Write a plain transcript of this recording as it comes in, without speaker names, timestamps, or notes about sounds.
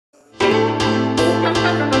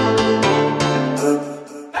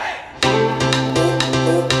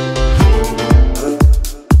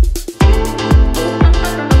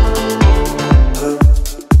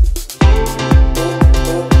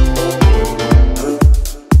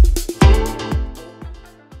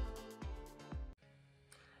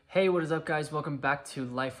Hey, what is up, guys? Welcome back to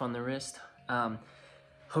Life on the Wrist. Hope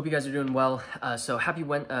you guys are doing well. So happy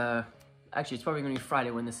actually, it's probably gonna be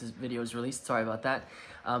Friday when video is released. Sorry about that.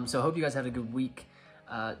 So hope you guys had a good week.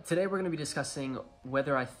 Today we're gonna be discussing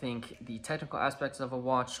whether I think the technical aspects of a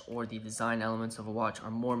watch or the design elements of a watch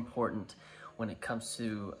are more important when it comes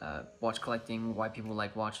to watch collecting, why people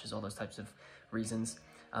like watches, all those types of reasons.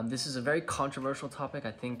 This is a very controversial topic.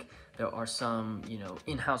 I think there are some,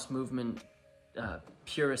 in-house movement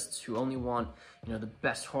purists who only want, the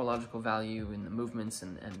best horological value in the movements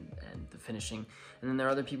and the finishing. And then there are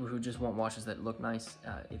other people who just want watches that look nice.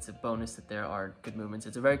 It's a bonus that there are good movements.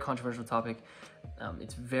 It's a very controversial topic.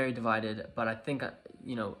 It's very divided, but I think, I'm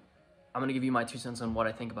going to give you my 2 cents on what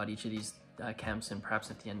I think about each of these camps, and perhaps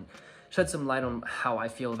at the end shed some light on how I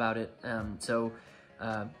feel about it. That's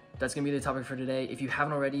going to be the topic for today. If you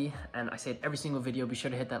haven't already, and I say it every single video, be sure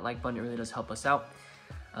to hit that like button. It really does help us out.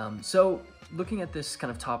 So looking at this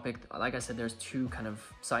kind of topic, like I said, there's 2 kind of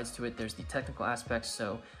sides to it. There's the technical aspects,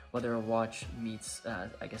 so whether a watch meets,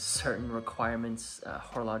 certain requirements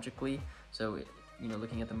horologically. So,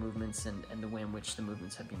 looking at the movements and the way in which the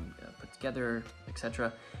movements have been put together,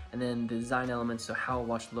 etc. And then the design elements, so how a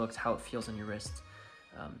watch looks, how it feels on your wrist,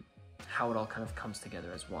 how it all kind of comes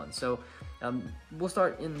together as one. So we'll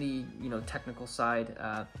start in the, technical side.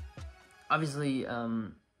 Obviously,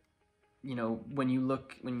 when you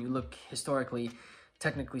look historically,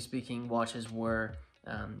 technically speaking, watches were,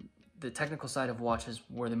 the technical side of watches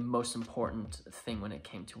were the most important thing when it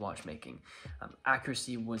came to watchmaking.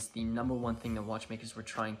 Accuracy was the #1 thing that watchmakers were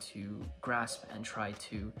trying to grasp and try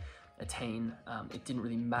to attain. It didn't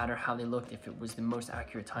really matter how they looked. If it was the most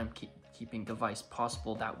accurate timekeeping device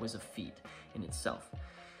possible, that was a feat in itself.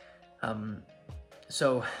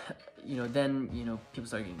 So, then, people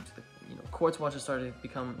started getting into the, quartz watches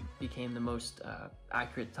became the most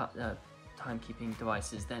accurate timekeeping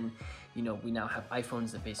devices. Then, we now have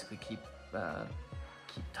iPhones that basically keep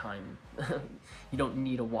time. You don't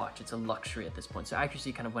need a watch. It's a luxury at this point. So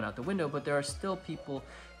accuracy kind of went out the window, but there are still people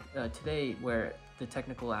today where the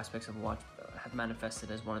technical aspects of a watch have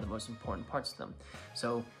manifested as one of the most important parts of them.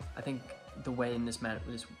 So I think the way in this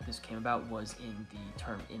came about was in the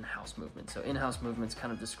term in-house movement. So in-house movements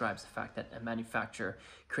kind of describes the fact that a manufacturer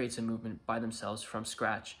creates a movement by themselves from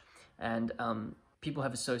scratch, and people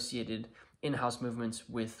have associated in-house movements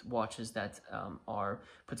with watches that are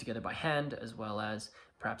put together by hand, as well as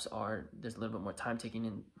perhaps there's a little bit more time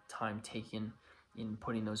taken in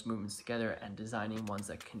putting those movements together and designing ones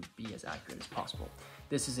that can be as accurate as possible.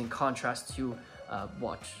 This is in contrast to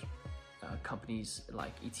watch companies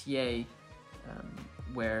like ETA,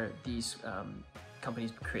 where these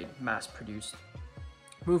companies create mass-produced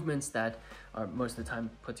movements that are most of the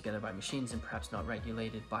time put together by machines and perhaps not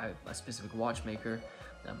regulated by a specific watchmaker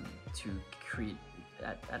to create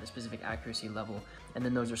at a specific accuracy level, and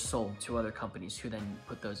then those are sold to other companies who then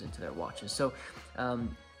put those into their watches. So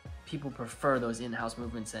people prefer those in-house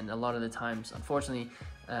movements, and a lot of the times, unfortunately,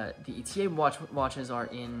 the ETA watches are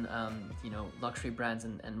in luxury brands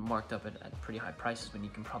and marked up at pretty high prices, when you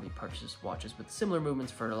can probably purchase watches with similar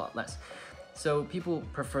movements for a lot less. So people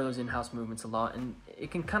prefer those in-house movements a lot, and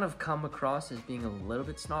it can kind of come across as being a little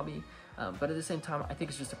bit snobby, but at the same time, I think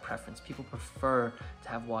it's just a preference. People prefer to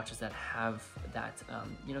have watches that have that,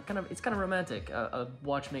 it's kind of romantic. A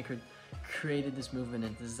watchmaker created this movement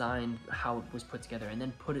and designed how it was put together, and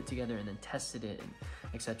then put it together and then tested it, and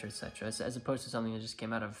etc., etc., as opposed to something that just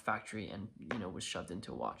came out of a factory and was shoved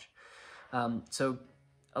into a watch. So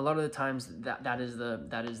a lot of the times that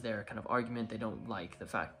is their kind of argument. They don't like the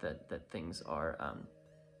fact that things are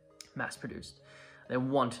mass produced. They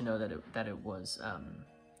want to know that it was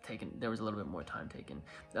there was a little bit more time taken.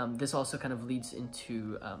 This also kind of leads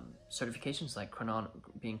into certifications like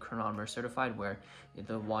being chronometer certified, where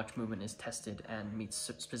the watch movement is tested and meets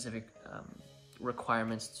specific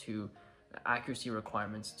accuracy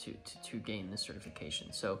requirements to gain this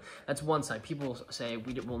certification. So that's one side. People say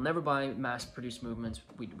we will never buy mass-produced movements.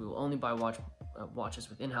 We will only buy watches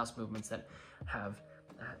with in-house movements that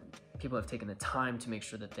people have taken the time to make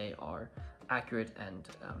sure that they are accurate and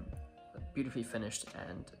beautifully finished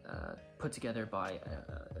and put together by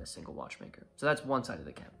a single watchmaker. So that's one side of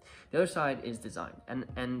the camp. The other side is design,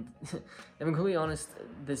 and if I'm completely honest,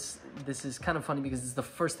 this is kind of funny because it's the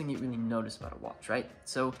first thing you really notice about a watch, right?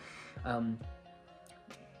 So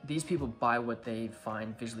these people buy what they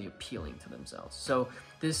find visually appealing to themselves. So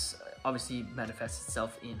this obviously manifests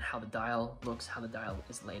itself in how the dial looks, how the dial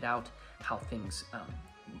is laid out, how things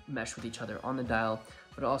mesh with each other on the dial,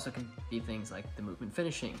 but it also can be things like the movement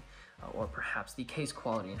finishing, or perhaps the case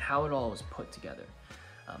quality and how it all was put together.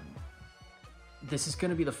 this is going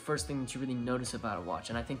to be the first thing that you really notice about a watch.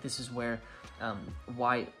 And I think this is where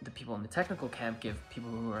why the people in the technical camp give people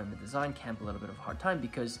who are in the design camp a little bit of a hard time,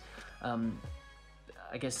 because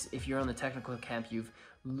I guess if you're on the technical camp, you've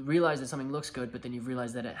realized that something looks good, but then you've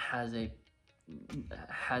realized that it has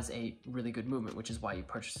a really good movement, which is why you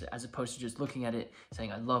purchase it, as opposed to just looking at it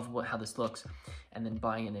saying, I love how this looks, and then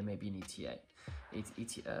buying it and maybe an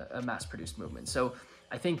a mass-produced movement. So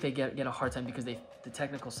I think they get a hard time because the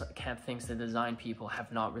technical camp thinks the design people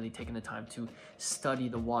have not really taken the time to study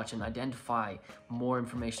the watch and identify more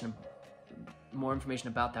information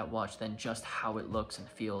about that watch than just how it looks and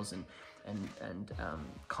feels and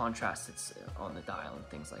contrast it's on the dial and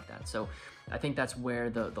things like that. So I think that's where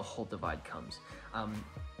the whole divide comes.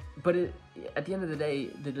 But at the end of the day,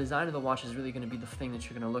 the design of the watch is really going to be the thing that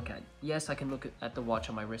you're going to look at. Yes, I can look at the watch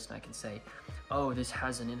on my wrist and I can say, oh, this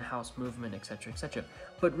has an in-house movement, etc., etc.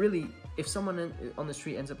 But really, if someone on the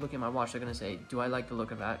street ends up looking at my watch, they're going to say, do I like the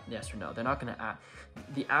look of that? Yes or no. They're not going to ask.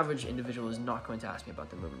 The average individual is not going to ask me about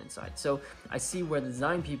the movement inside. So I see where the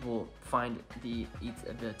design people find the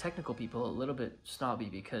technical people a little bit snobby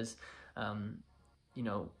because, you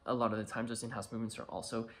know, a lot of the times those in-house movements are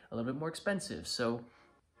also a little bit more expensive. So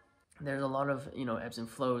there's a lot of, you know, ebbs and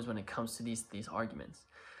flows when it comes to these arguments.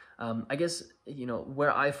 I guess, you know,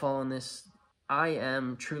 where I fall on this, I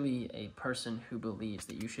am truly a person who believes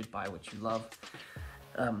that you should buy what you love.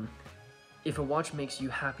 If a watch makes you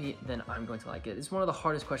happy, then I'm going to like it. It's one of the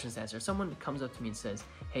hardest questions to answer. If someone comes up to me and says,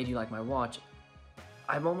 hey, do you like my watch?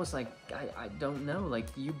 I'm almost like, I don't know, like,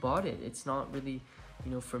 you bought it. It's not really,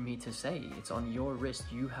 you know, for me to say. It's on your wrist.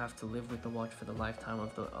 You have to live with the watch for the lifetime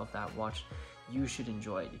of that watch. You should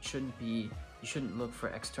enjoy it. It shouldn't be, you shouldn't look for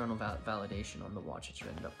external validation on the watch that you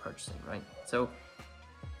ended up purchasing, right? So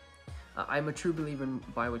I'm a true believer in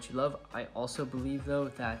buy what you love. I also believe, though,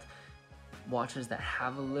 that watches that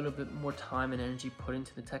have a little bit more time and energy put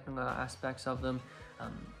into the technical aspects of them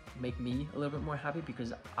make me a little bit more happy,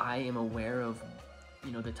 because I am aware of,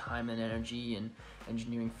 you know, the time and energy and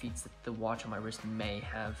engineering feats that the watch on my wrist may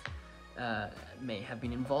have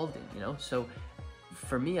been involved in, you know? So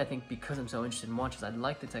for me, I think because I'm so interested in watches, I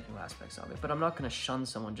like the technical aspects of it, but I'm not going to shun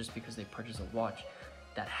someone just because they purchase a watch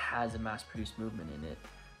that has a mass-produced movement in it.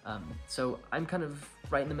 So I'm kind of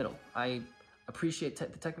right in the middle. I appreciate the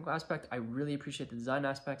technical aspect. I really appreciate the design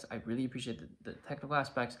aspects. I really appreciate the technical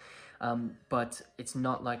aspects. But it's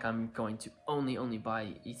not like I'm going to only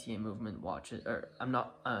buy ETA movement watches, or I'm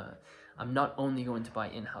not only going to buy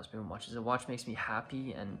in-house movement watches. A watch makes me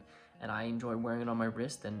happy and I enjoy wearing it on my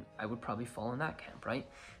wrist, then I would probably fall in that camp, right?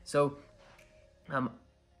 So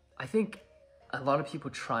I think a lot of people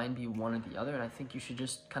try and be one or the other, and I think you should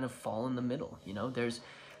just kind of fall in the middle, you know?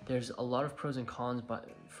 There's a lot of pros and cons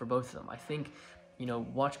for both of them. I think, you know,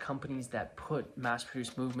 watch companies that put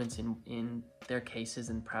mass-produced movements in their cases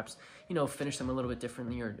and perhaps, you know, finish them a little bit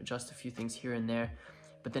differently or adjust a few things here and there,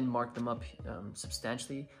 but then mark them up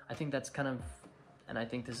substantially. I think that's kind of, and I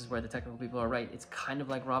think this is where the technical people are right, it's kind of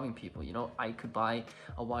like robbing people, you know? I could buy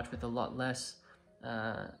a watch with a lot less,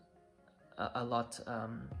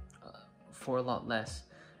 for a lot less,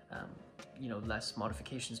 you know, less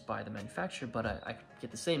modifications by the manufacturer, but I could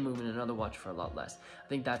get the same movement in another watch for a lot less. I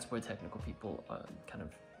think that's where technical people kind of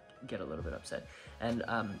get a little bit upset. And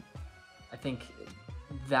I think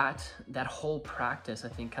that whole practice, I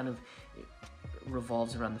think, kind of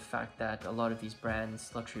revolves around the fact that a lot of these brands,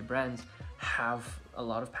 luxury brands, have a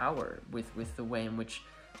lot of power with the way in which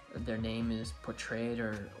their name is portrayed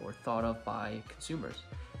or thought of by consumers.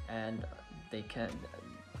 And they can,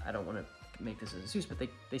 I don't want to make this as an excuse, but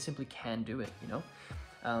they simply can do it, you know?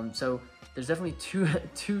 So there's definitely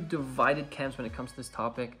two divided camps when it comes to this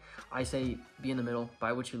topic. I say be in the middle,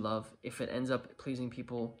 buy what you love. If it ends up pleasing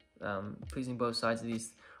people, pleasing both sides of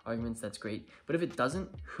these arguments, that's great. But if it doesn't,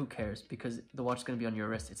 who cares? Because the watch is going to be on your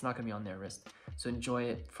wrist. It's not going to be on their wrist. So enjoy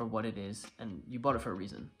it for what it is, and you bought it for a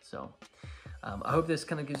reason. So I hope this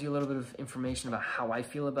kind of gives you a little bit of information about how I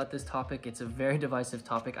feel about this topic. It's a very divisive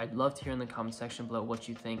topic. I'd love to hear in the comment section below what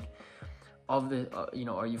you think of the, you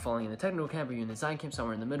know, are you falling in the technical camp? Are you in the design camp?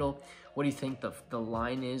 Somewhere in the middle? What do you think the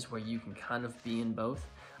line is where you can kind of be in both?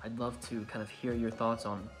 I'd love to kind of hear your thoughts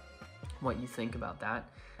on what you think about that.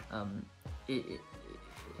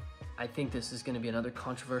 I think this is going to be another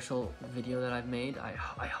controversial video that I've made. I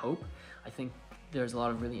hope. I think there's a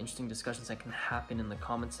lot of really interesting discussions that can happen in the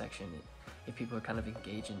comment section if people are kind of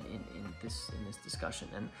engaged in this discussion,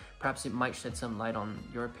 and perhaps it might shed some light on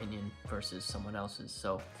your opinion versus someone else's.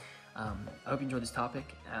 So I hope you enjoyed this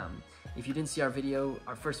topic. If you didn't see our video,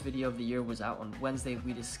 our first video of the year was out on Wednesday.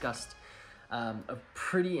 We discussed a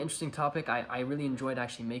pretty interesting topic. I really enjoyed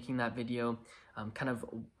actually making that video, kind of,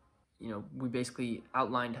 we basically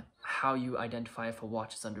outlined how you identify if a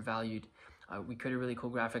watch is undervalued. We created a really cool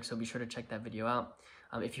graphic, so be sure to check that video out.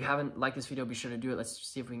 If you haven't liked this video, be sure to do it. Let's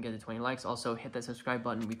see if we can get to 20 likes. Also, hit that subscribe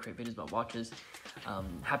button. We create videos about watches.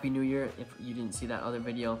 Happy New Year if you didn't see that other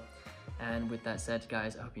video. And with that said,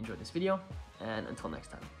 guys, I hope you enjoyed this video. And until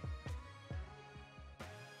next time.